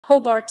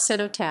Hobart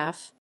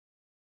Cenotaph.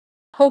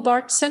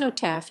 Hobart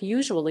Cenotaph,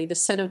 usually the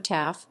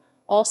Cenotaph,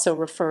 also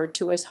referred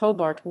to as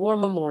Hobart War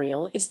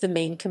Memorial, is the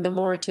main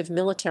commemorative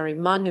military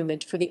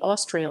monument for the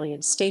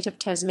Australian state of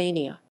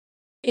Tasmania.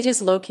 It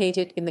is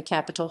located in the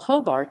capital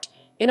Hobart,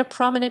 in a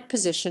prominent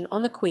position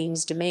on the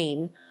Queen's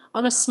Domain,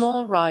 on a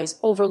small rise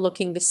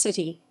overlooking the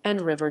city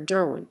and River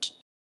Derwent.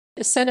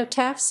 The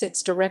cenotaph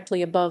sits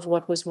directly above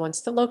what was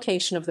once the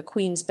location of the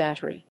Queen's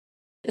Battery.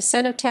 The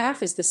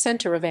cenotaph is the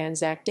centre of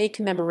Anzac Day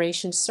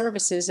commemoration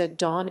services at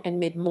dawn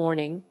and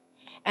mid-morning,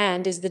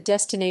 and is the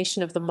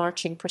destination of the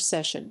marching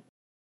procession.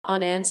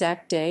 On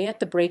Anzac Day at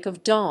the break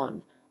of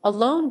dawn, a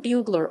lone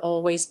bugler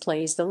always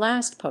plays the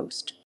last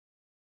post.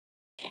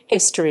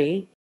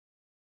 History.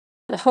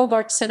 The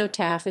Hobart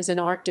Cenotaph is an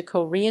Art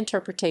Deco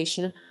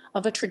reinterpretation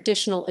of a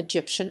traditional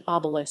Egyptian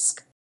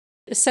obelisk.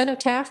 The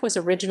cenotaph was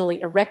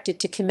originally erected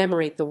to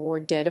commemorate the war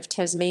dead of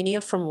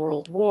Tasmania from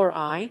World War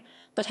I,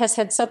 but has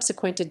had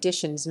subsequent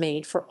additions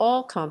made for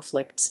all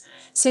conflicts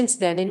since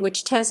then in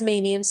which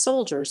Tasmanian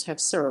soldiers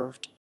have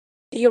served.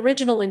 The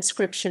original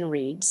inscription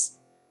reads,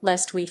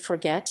 "Lest we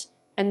forget,"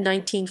 and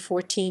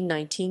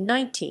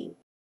 1914–1919.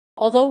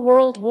 Although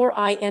World War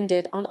I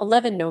ended on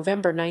 11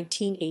 November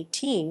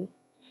 1918,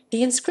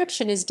 the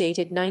inscription is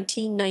dated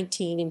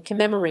 1919 in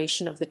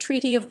commemoration of the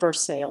Treaty of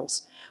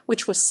Versailles,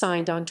 which was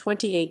signed on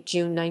 28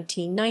 June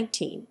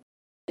 1919.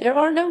 There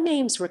are no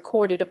names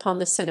recorded upon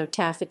the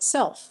cenotaph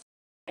itself.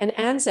 An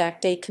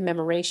Anzac Day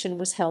commemoration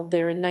was held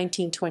there in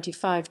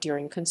 1925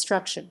 during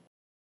construction.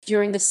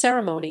 During the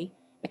ceremony,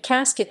 a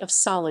casket of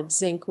solid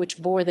zinc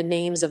which bore the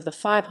names of the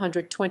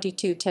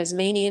 522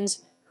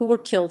 Tasmanians who were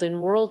killed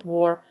in World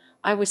War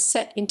I was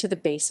set into the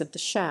base of the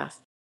shaft.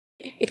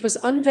 It was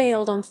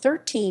unveiled on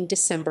 13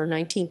 December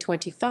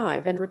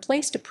 1925 and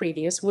replaced a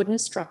previous wooden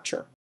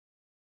structure.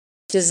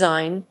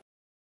 Design.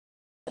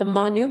 The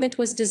monument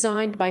was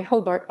designed by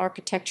Hobart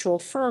architectural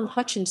firm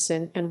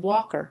Hutchinson and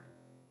Walker,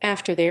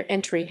 after their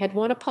entry had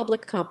won a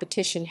public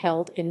competition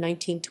held in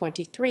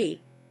 1923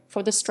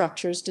 for the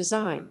structure's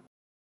design.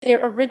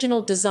 Their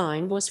original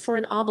design was for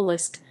an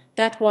obelisk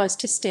that was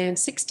to stand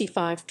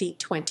 65 feet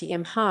 20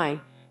 m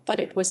high,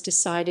 but it was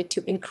decided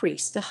to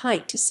increase the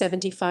height to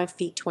 75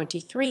 feet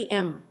 23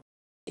 m.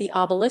 The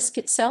obelisk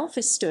itself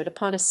is stood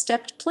upon a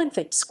stepped plinth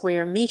at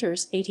square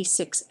meters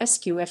 86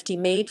 sqft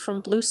made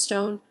from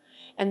bluestone,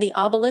 and the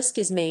obelisk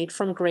is made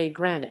from grey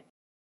granite.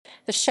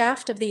 The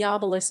shaft of the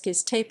obelisk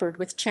is tapered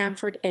with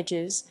chamfered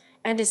edges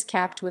and is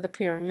capped with a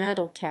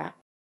pyramidal cap.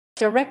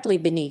 Directly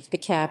beneath the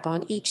cap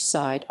on each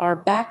side are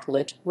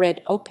backlit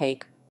red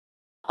opaque.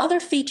 Other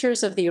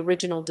features of the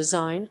original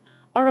design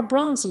are a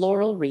bronze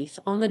laurel wreath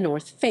on the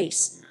north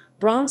face,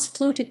 bronze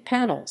fluted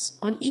panels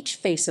on each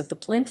face of the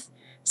plinth,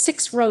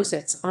 6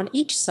 rosettes on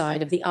each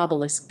side of the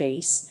obelisk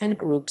base, and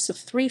groups of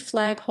 3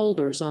 flag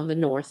holders on the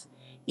north,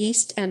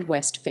 east, and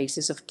west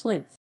faces of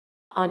plinth.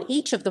 On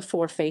each of the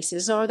 4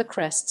 faces are the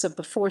crests of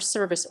the 4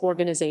 service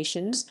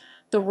organizations: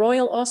 the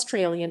Royal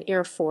Australian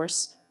Air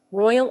Force,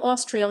 Royal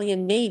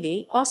Australian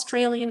Navy,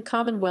 Australian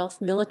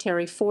Commonwealth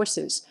Military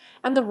Forces,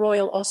 and the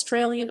Royal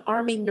Australian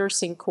Army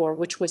Nursing Corps,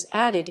 which was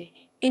added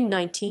in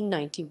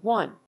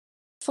 1991.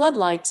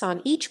 Floodlights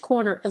on each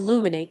corner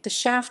illuminate the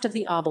shaft of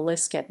the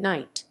obelisk at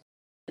night.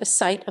 The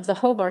site of the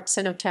Hobart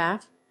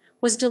Cenotaph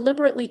was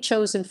deliberately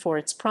chosen for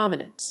its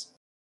prominence.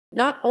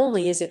 Not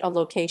only is it a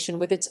location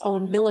with its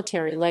own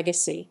military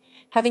legacy,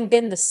 having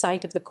been the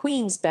site of the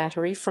Queen's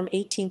Battery from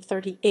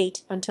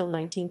 1838 until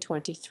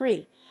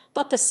 1923,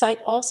 but the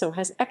site also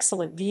has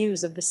excellent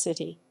views of the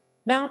city,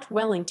 Mount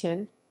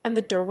Wellington, and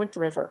the Derwent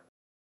River.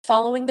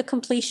 Following the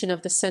completion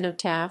of the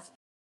cenotaph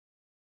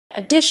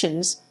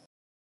additions,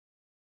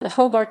 the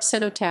Hobart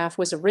Cenotaph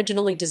was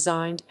originally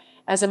designed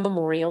as a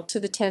memorial to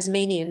the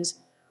Tasmanians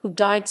who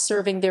died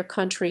serving their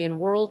country in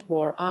World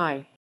War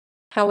I.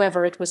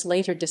 However, it was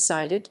later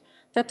decided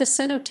that the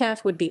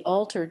cenotaph would be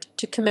altered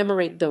to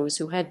commemorate those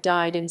who had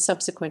died in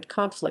subsequent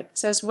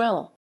conflicts as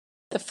well.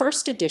 The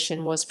first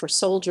edition was for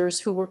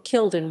soldiers who were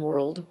killed in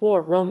World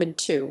War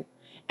II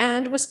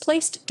and was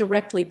placed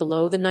directly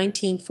below the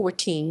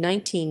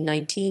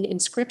 1914–1919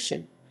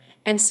 inscription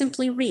and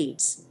simply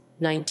reads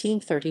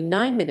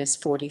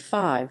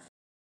 1939–45.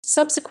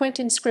 Subsequent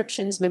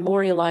inscriptions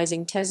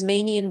memorializing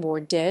Tasmanian war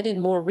dead in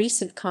more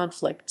recent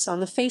conflicts on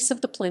the face of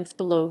the plinth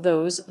below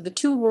those of the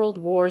 2 world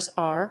wars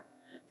are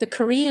the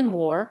Korean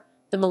War,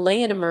 the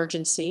Malayan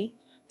Emergency,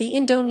 the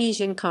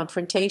Indonesian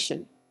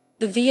Confrontation,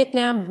 the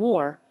Vietnam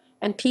War,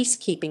 and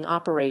peacekeeping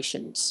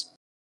operations.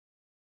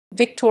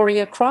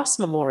 Victoria Cross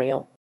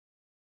Memorial.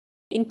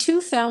 In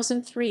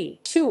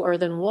 2003, 2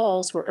 earthen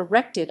walls were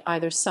erected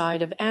either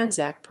side of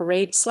Anzac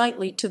Parade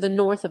slightly to the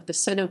north of the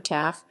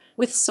cenotaph,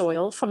 with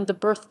soil from the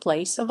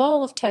birthplace of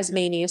all of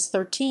Tasmania's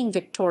 13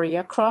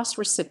 Victoria Cross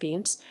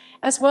recipients,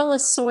 as well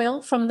as soil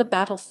from the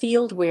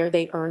battlefield where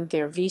they earned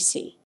their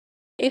VC.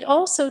 It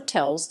also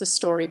tells the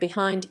story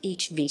behind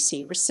each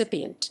VC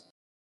recipient.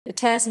 The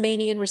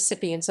Tasmanian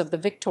recipients of the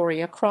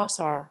Victoria Cross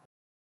are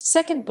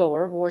 2nd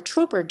Boer War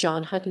Trooper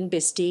John Hutton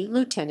Bisty,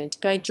 Lieutenant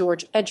Guy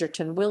George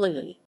Edgerton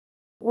Willily,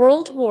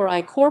 World War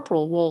I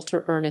Corporal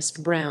Walter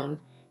Ernest Brown,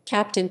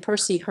 Captain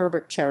Percy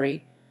Herbert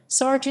Cherry,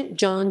 Sergeant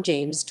John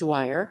James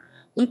Dwyer,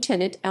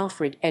 Lieutenant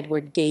Alfred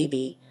Edward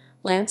Gaby,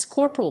 Lance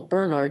Corporal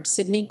Bernard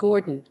Sidney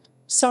Gordon,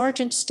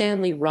 Sergeant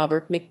Stanley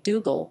Robert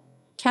McDougall,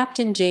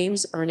 Captain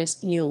James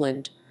Ernest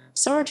Newland,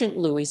 Sergeant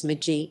Louis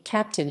Magee,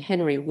 Captain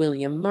Henry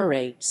William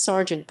Murray,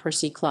 Sergeant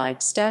Percy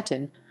Clyde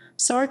Staton,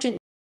 Sergeant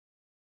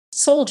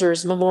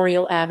Soldiers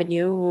Memorial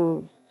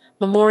Avenue,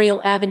 Memorial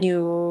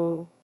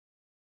Avenue.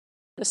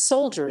 The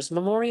Soldiers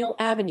Memorial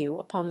Avenue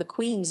upon the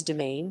Queen's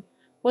Domain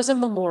was a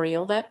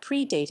memorial that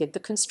predated the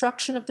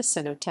construction of the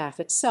cenotaph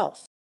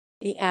itself.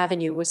 The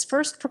avenue was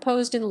first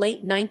proposed in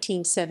late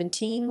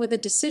 1917 with a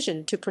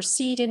decision to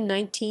proceed in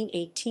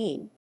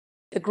 1918.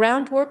 The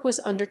groundwork was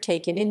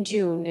undertaken in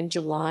June and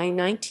July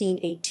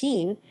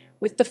 1918,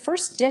 with the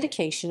first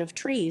dedication of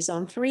trees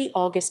on 3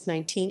 August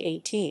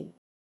 1918.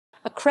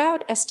 A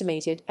crowd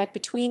estimated at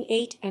between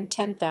 8 and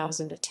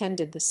 10,000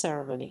 attended the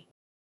ceremony.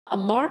 A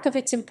mark of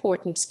its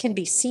importance can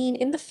be seen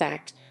in the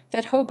fact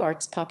that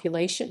Hobart's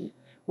population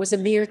was a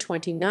mere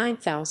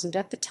 29,000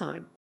 at the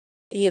time.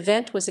 The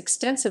event was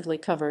extensively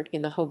covered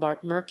in the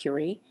Hobart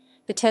Mercury,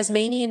 the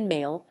Tasmanian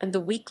Mail, and the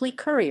Weekly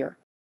Courier.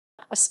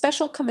 A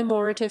special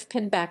commemorative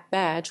pinback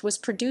badge was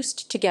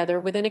produced together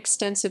with an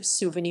extensive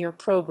souvenir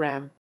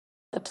program.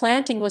 The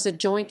planting was a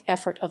joint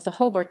effort of the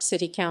Hobart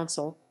City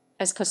Council,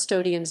 as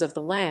custodians of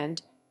the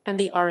land, and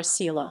the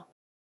Aracela.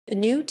 The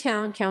new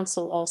town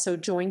council also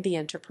joined the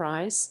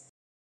enterprise.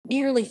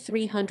 Nearly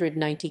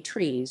 390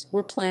 trees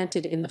were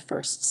planted in the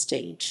first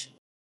stage.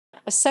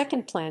 A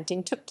second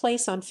planting took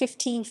place on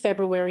 15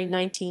 February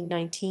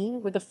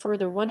 1919, with a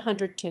further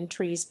 110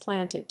 trees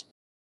planted.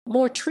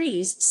 More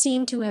trees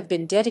seem to have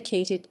been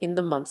dedicated in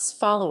the months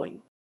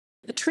following.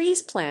 The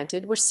trees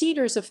planted were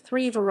cedars of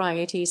 3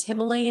 varieties: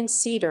 Himalayan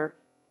cedar,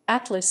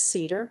 Atlas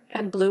cedar,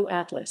 and blue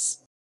Atlas.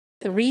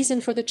 The reason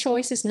for the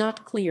choice is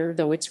not clear,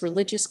 though its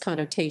religious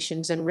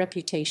connotations and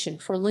reputation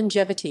for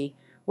longevity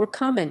were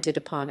commented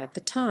upon at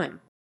the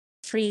time.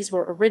 Trees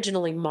were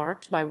originally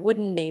marked by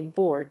wooden name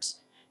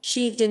boards,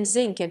 sheathed in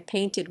zinc and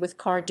painted with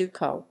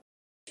Carduco.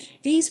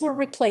 These were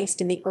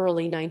replaced in the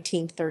early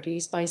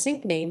 1930s by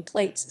zinc name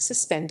plates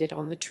suspended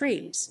on the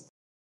trees.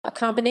 A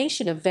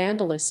combination of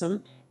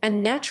vandalism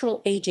and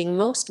natural aging,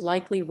 most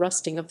likely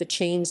rusting of the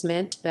chains,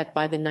 meant that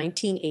by the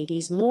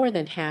 1980s more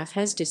than half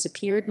has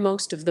disappeared.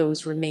 Most of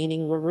those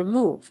remaining were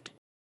removed.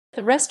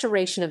 The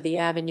restoration of the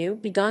avenue,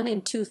 begun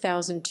in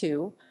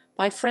 2002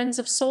 by Friends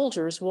of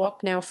Soldiers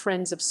Walk, now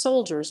Friends of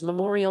Soldiers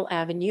Memorial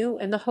Avenue,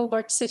 and the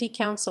Hobart City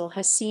Council,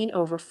 has seen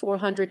over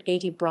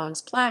 480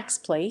 bronze plaques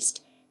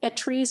placed at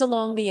trees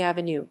along the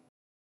avenue.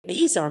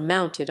 These are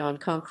mounted on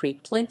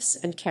concrete plinths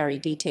and carry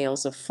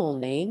details of full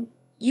name,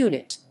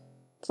 unit,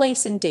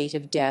 place and date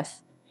of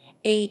death,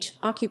 age,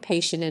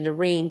 occupation, and a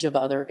range of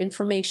other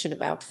information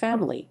about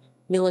family,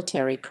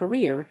 military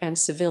career, and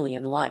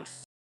civilian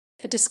life.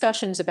 The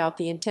discussions about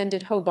the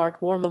intended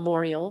Hobart War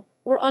Memorial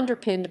were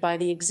underpinned by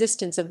the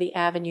existence of the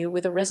avenue,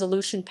 with a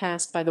resolution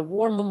passed by the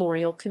War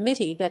Memorial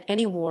Committee that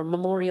any war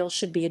memorial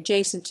should be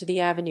adjacent to the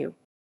avenue.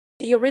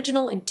 The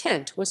original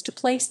intent was to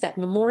place that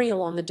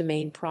memorial on the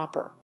domain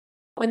proper.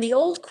 When the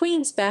old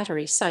Queen's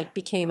Battery site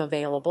became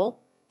available,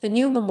 the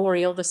new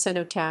memorial, the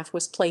cenotaph,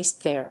 was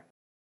placed there.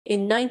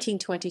 In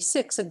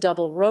 1926, a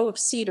double row of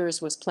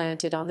cedars was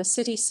planted on the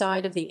city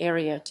side of the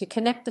area to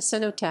connect the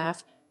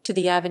cenotaph to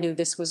the avenue.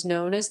 This was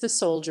known as the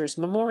Soldiers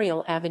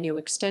Memorial Avenue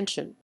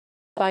Extension.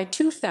 By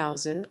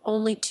 2000,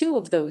 only 2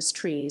 of those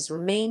trees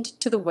remained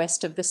to the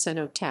west of the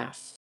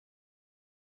cenotaph.